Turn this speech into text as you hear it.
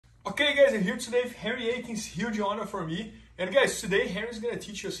Okay guys, I'm here today with Henry Akins, huge honor for me. And guys, today Henry's gonna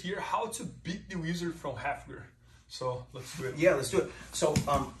teach us here how to beat the Whizzer from half guard. So let's do it. Yeah, let's do it. So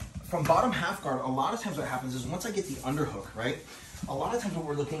from bottom half guard, a lot of times what happens is once I get the underhook, right? A lot of times what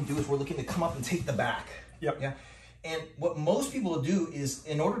we're looking to do is we're looking to come up and take the back. Yep. Yeah. And what most people will do is,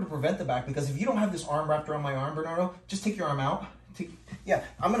 in order to prevent the back, because if you don't have this arm wrapped around my arm, Bernardo, just take your arm out. Yeah,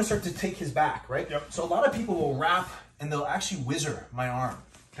 I'm gonna start to take his back, right? Yep. So a lot of people will wrap and they'll actually Whizzer my arm,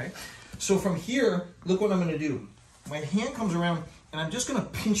 okay? So from here, look what I'm gonna do. My hand comes around and I'm just gonna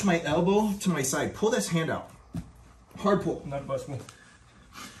pinch my elbow to my side. Pull this hand out. Hard pull. Not possible.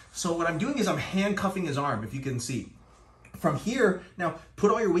 So what I'm doing is I'm handcuffing his arm, if you can see. From here, now put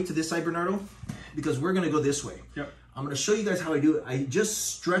all your weight to this side, Bernardo, because we're gonna go this way. Yep. I'm gonna show you guys how I do it. I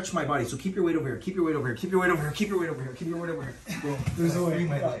just stretch my body. So keep your weight over here, keep your weight over here, keep your weight over here, keep your weight over here, keep your weight over here. Boom. There's no way.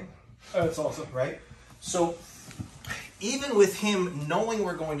 My leg. That's awesome. Right? So even with him knowing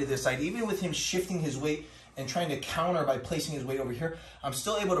we're going to this side, even with him shifting his weight and trying to counter by placing his weight over here, I'm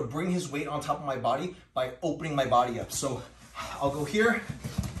still able to bring his weight on top of my body by opening my body up. So I'll go here,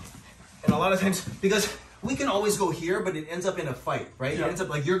 and a lot of times, because we can always go here, but it ends up in a fight, right? Yeah. It ends up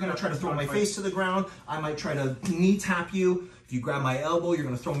like you're gonna try to throw my face to the ground. I might try to knee tap you. If you grab my elbow, you're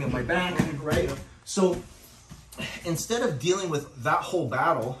gonna throw me on my back, right? So instead of dealing with that whole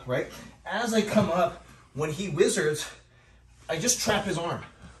battle, right? As I come up, when he whizzers, I just trap his arm.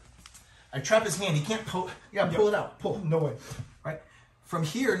 I trap his hand. He can't pull. Yeah, pull it out. Pull. No way. Right. From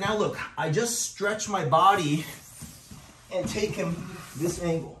here, now look, I just stretch my body and take him this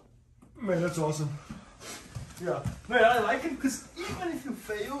angle. Man, that's awesome. Yeah. No, I like it because even if you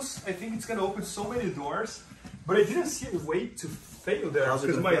fails, I think it's gonna open so many doors. But I didn't see a way to fail there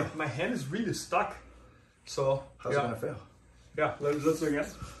because my hand is really stuck. So how's it gonna fail? Yeah, let's do it again.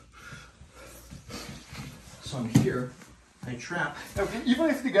 So I'm here. I trap. Even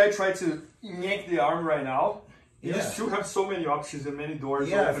if the guy tried to yank the arm right now, you yeah, still have so many options and many doors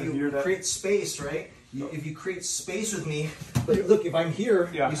yeah, open if you here. create space, right? If you create space with me, but look, if I'm here,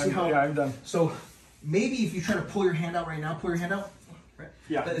 yeah, you see how? Yeah, I'm done. So maybe if you try to pull your hand out right now, pull your hand out. Right?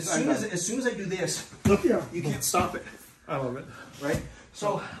 Yeah. But as soon as I do this, look, yeah, you can't stop it. I love it. Right?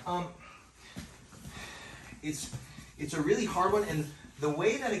 So it's a really hard one, and the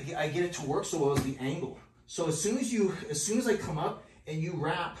way that I get it to work so well is the angle. So as soon as I come up and you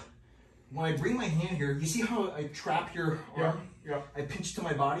wrap, when I bring my hand here, you see how I trap your arm? Yeah. I pinch to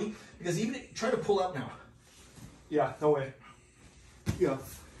my body, because even try to pull up now. Yeah, no way. Yeah.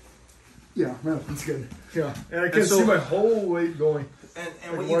 Yeah, man, it's good. Yeah. And I And can so, see my whole weight going.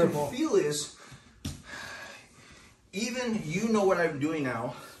 And what you can feel is, even you know what I'm doing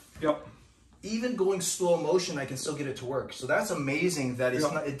now. Yep. Even going slow motion, I can still get it to work. So that's amazing that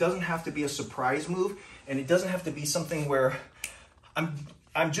it's not, it doesn't have to be a surprise move, and it doesn't have to be something where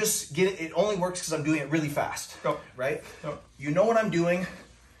I'm just getting, it only works because I'm doing it really fast, right? Yep. You know what I'm doing,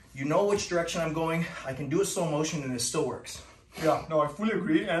 you know which direction I'm going, I can do a slow motion and it still works. Yeah, no, I fully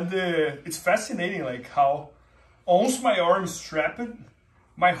agree. And it's fascinating like how once my arm is strapped,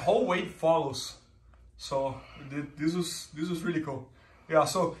 my whole weight follows. So this was really cool. Yeah,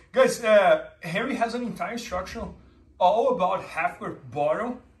 so guys, Henry has an entire instruction all about half guard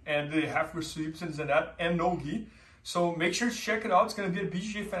bottom and the half guard sweeps and that, and no gi. So make sure to check it out. It's gonna be at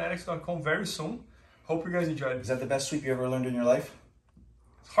BJJFanatics.com very soon. Hope you guys enjoyed it. Is that the best sweep you ever learned in your life?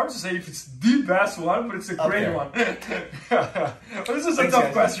 It's hard to say if it's the best one, but it's a great one. But this is a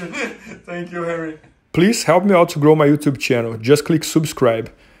tough question. Thank you, Henry. Please help me out to grow my YouTube channel. Just click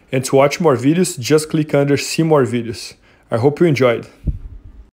subscribe. And to watch more videos, just click under see more videos. I hope you enjoyed.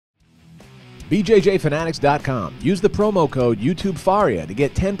 BJJFanatics.com. Use the promo code YouTubeFaria to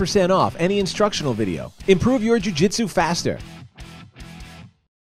get 10% off any instructional video. Improve your jiu-jitsu faster.